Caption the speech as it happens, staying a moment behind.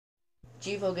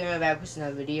G4 Gamer back with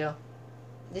another video.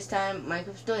 This time,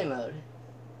 Minecraft Story Mode.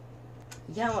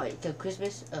 You can't wait till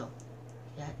Christmas. Oh,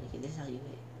 yeah, this is how you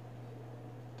hit.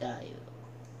 Die.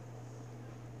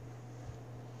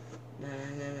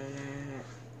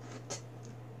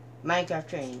 Minecraft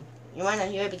training. You might not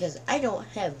hear it because I don't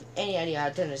have any idea how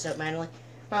to turn this up manually.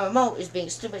 My remote is being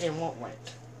stupid and won't work.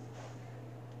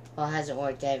 Well, it hasn't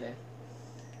worked ever.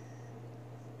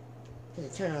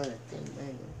 Because turn on that thing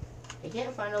manually. I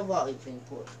can't find a volume thing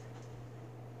for it.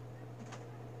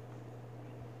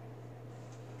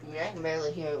 I mean, I can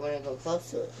barely hear it when I go close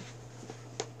to it.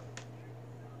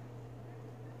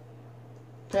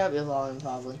 Turn up your volume,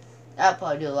 probably. That'll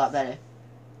probably do a lot better.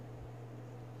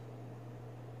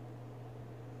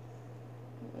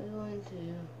 We're going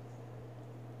to...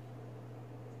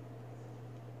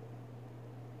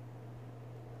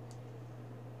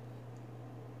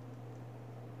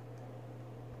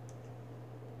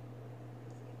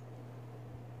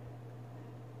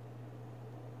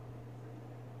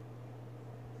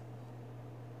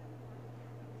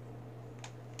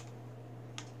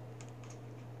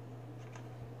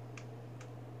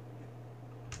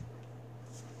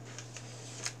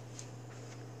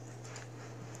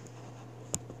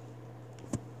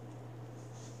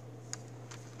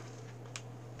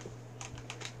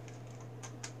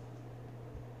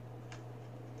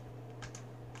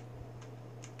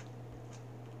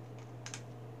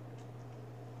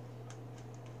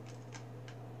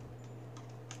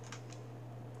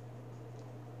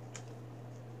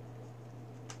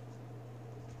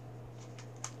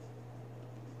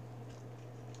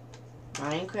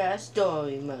 Minecraft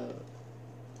Story Mode.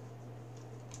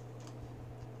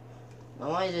 I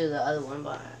want to do the other one,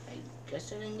 but I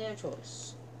guess I didn't get a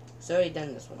choice. So I already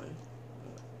done this one.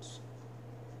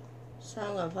 So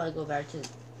I'm going to probably go back to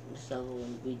this level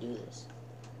when we do this.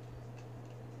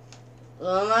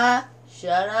 Luma,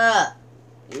 shut up.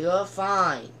 You're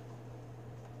fine.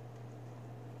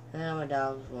 Now my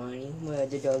dog's whining. Well,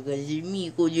 the dog goes,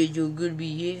 Miko, you're so good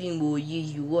behaving, boy.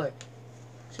 Yes, you are.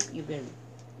 So you've been...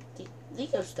 They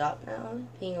can stop now,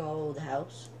 being all over the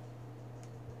house.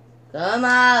 Come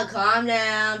on, calm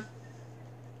down.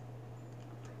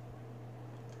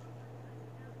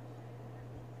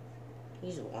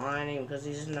 He's whining because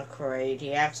he's in a crate.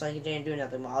 He acts like he didn't do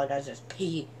nothing. All he does is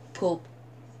pee, poop,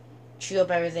 chew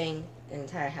up everything in the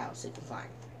entire house he can find.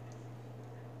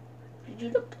 You do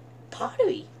the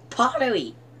pottery.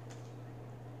 Pottery!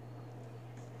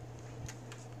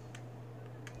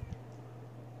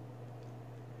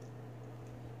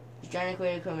 Trying to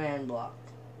create a command block.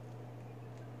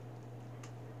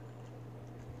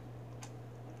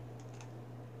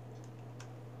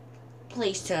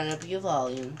 Please turn up your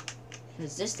volume,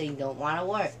 because this thing don't want to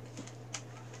work.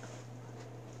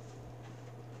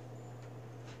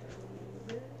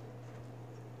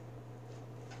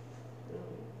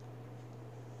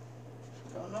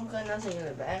 Don't got nothing in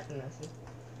the back or nothing.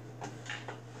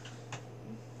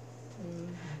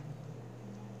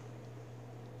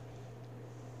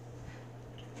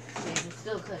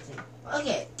 Still cutting.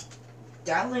 Okay.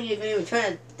 Definitely you can even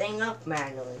turn the thing up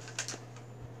manually.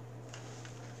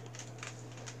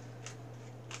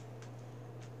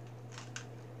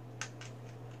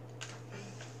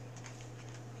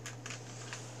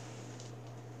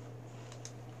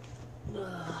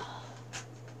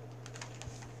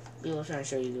 We'll try to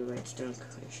show you the redstone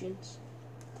creations.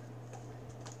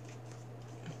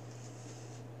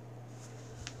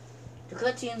 The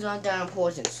cutscenes aren't that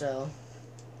important, so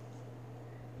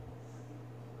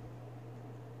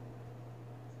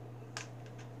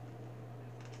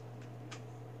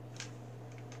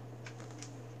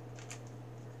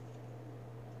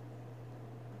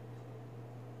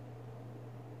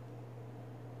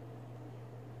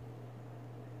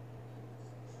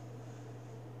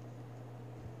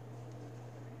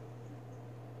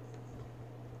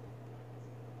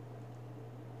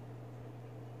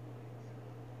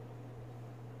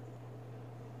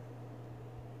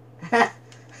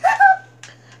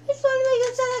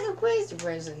crazy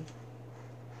person.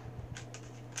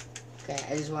 Okay,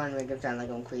 I just want to make him sound like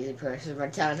I'm a crazy person by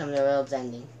telling him the world's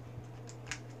ending.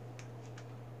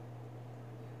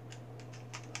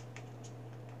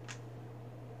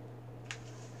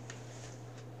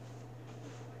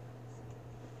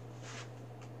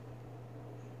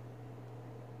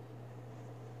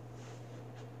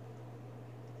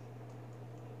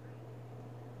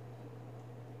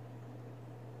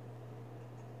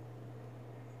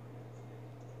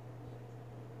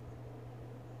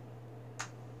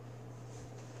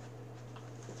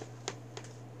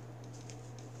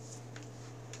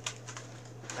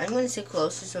 I'm going to sit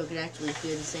closer so we can actually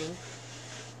hear the thing.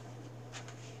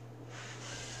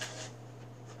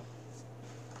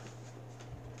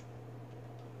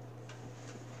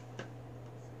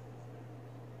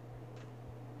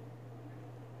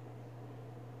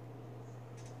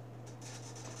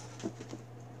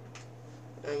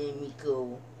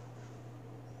 Miko.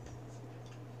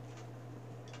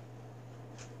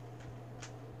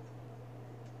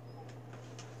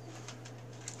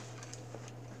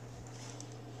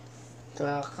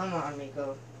 Well, come on,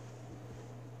 Miko.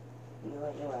 Let me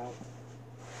let you out.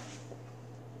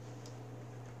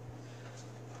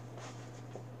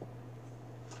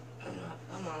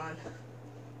 Come on.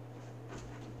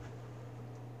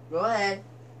 Go ahead.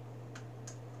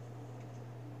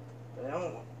 But I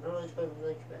don't really expect to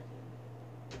let you back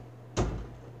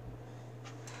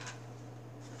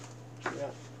in.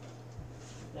 Yeah.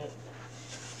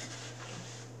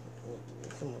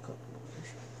 Come on, come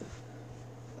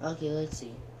on. Okay, let's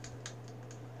see.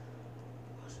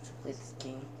 Let's play this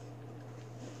game.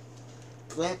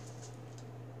 Flint?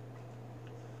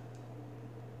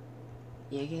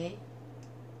 You okay?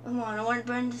 Come on, I want to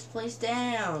burn this place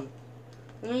down.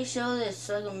 Let me show this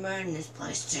so I can burn this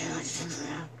place down.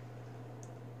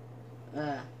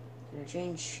 Can I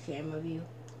change camera view?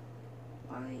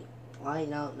 Why?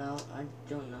 No, I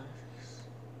don't know.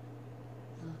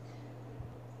 Look.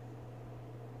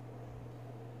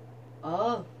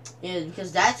 Oh, yeah,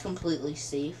 because that's completely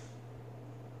safe.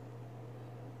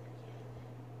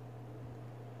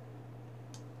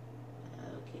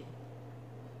 Okay.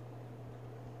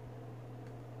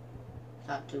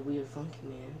 Talk to weird funky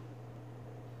man.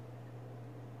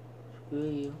 Screw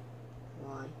you.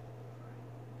 Why?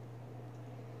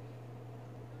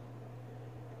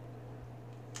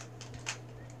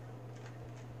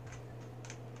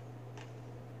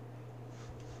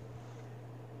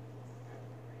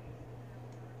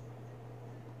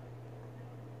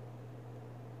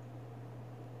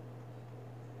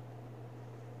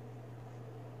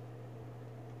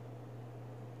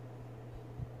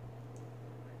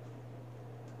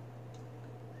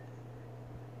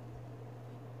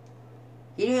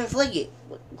 You didn't even flick it.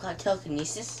 What kind of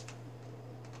telekinesis?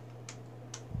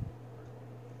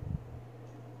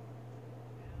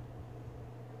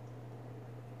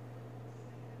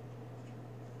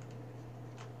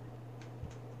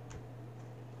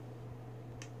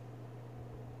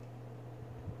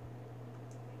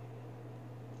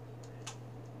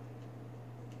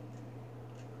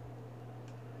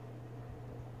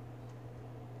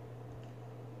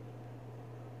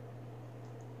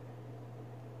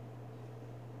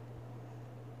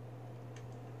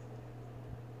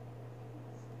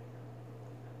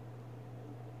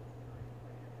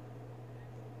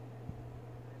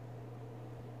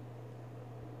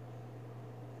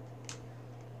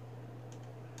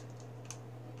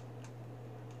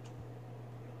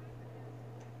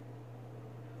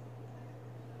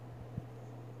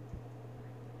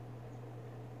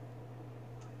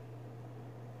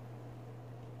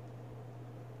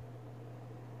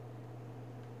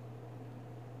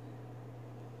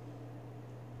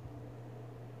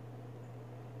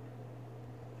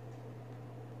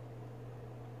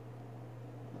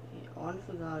 I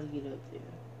forgot to get up there.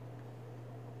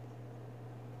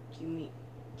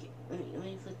 Let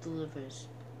me flip the levers.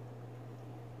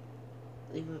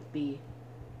 Leave it be.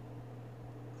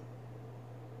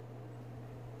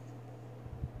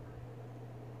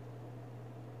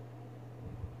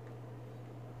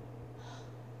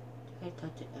 I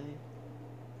touch it.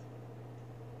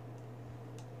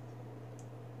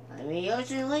 I mean, use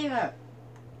the lever.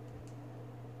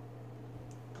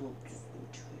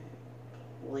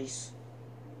 Voice.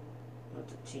 Not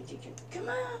to change again. Come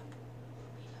on.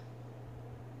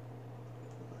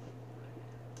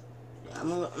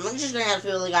 I'm just gonna have to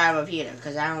feel the guy up here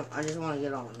because I just want to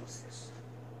get on with this.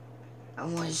 I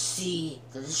want to see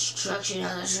the destruction of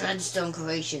the redstone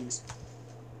creations.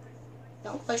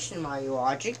 Don't question my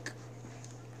logic.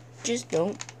 Just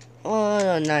don't.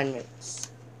 Oh, 9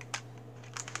 minutes.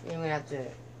 You're gonna have to.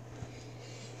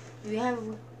 We have.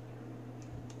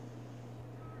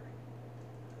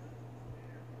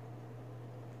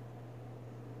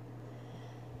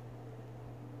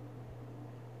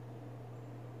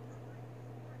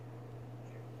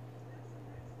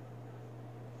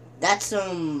 That's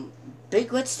some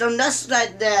big redstone dust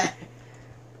right there.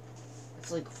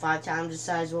 It's like 5 times the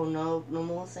size of a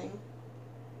normal thing.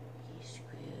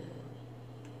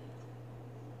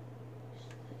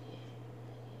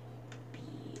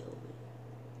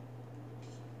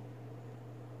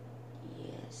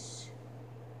 Yes.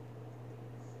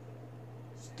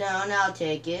 It's down, I'll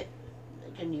take it.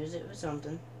 I can use it for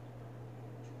something.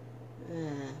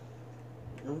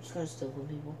 I'm just gonna steal from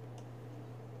people.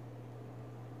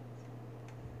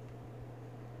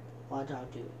 What I'll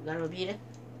do. You got a repeater?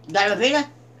 You got a repeater?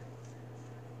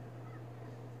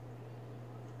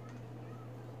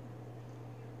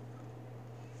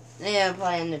 Yeah, I'm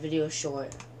playing the video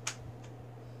short.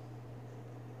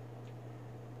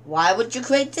 Why would you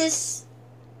create this?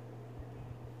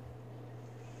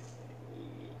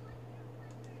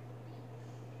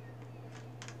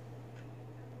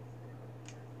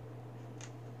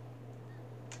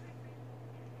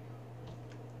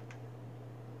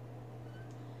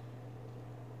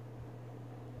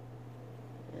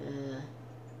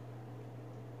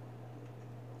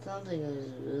 Something is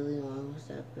really wrong with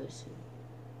that person.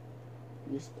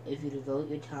 If you devote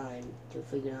your time to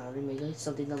figuring out how to make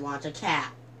something to launch a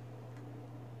cat.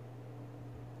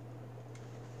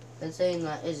 And saying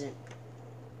that isn't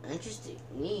interesting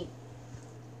to me.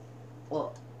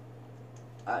 Well,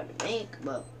 hard to make,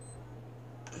 but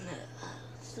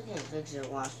still can't fix it.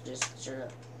 Watch, just shut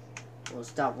up. Well,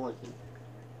 stop working.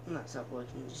 Not stop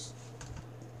working, just.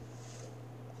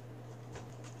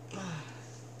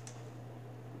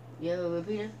 You have a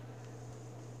repeater?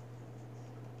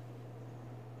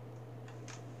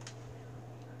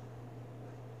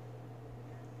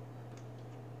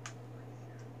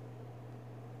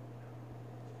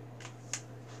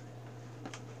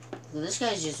 This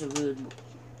guy's just a rude.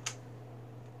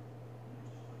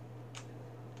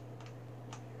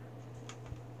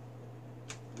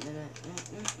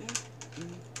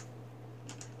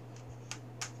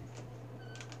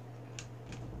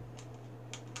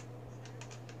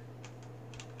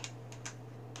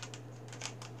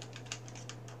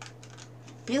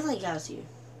 Feel like I was here.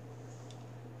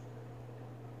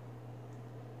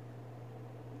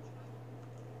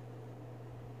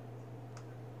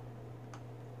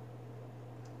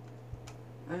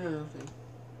 I don't know.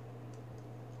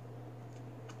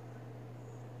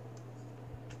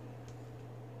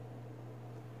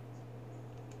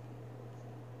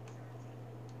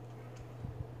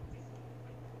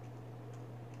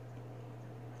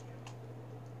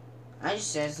 I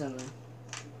just said something.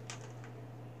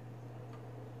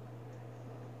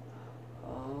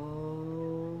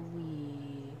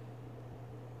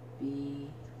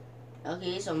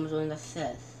 Okay, so I'm doing the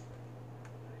 5th.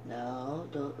 No,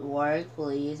 don't work,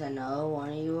 please. I know one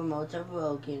of your remotes are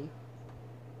broken.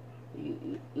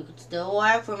 You could still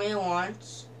work for me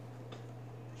once.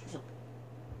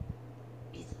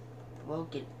 It's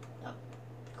broken. Oh.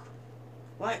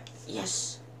 What?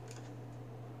 Yes.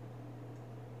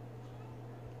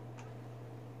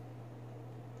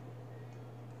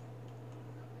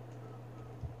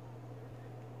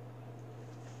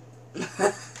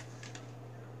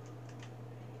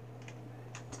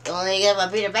 Only get my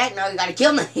Peter back now, you gotta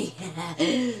kill me.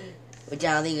 Which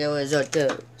I don't think it was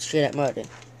straight up murder.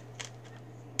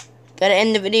 Gotta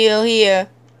end the video here.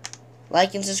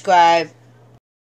 Like and subscribe.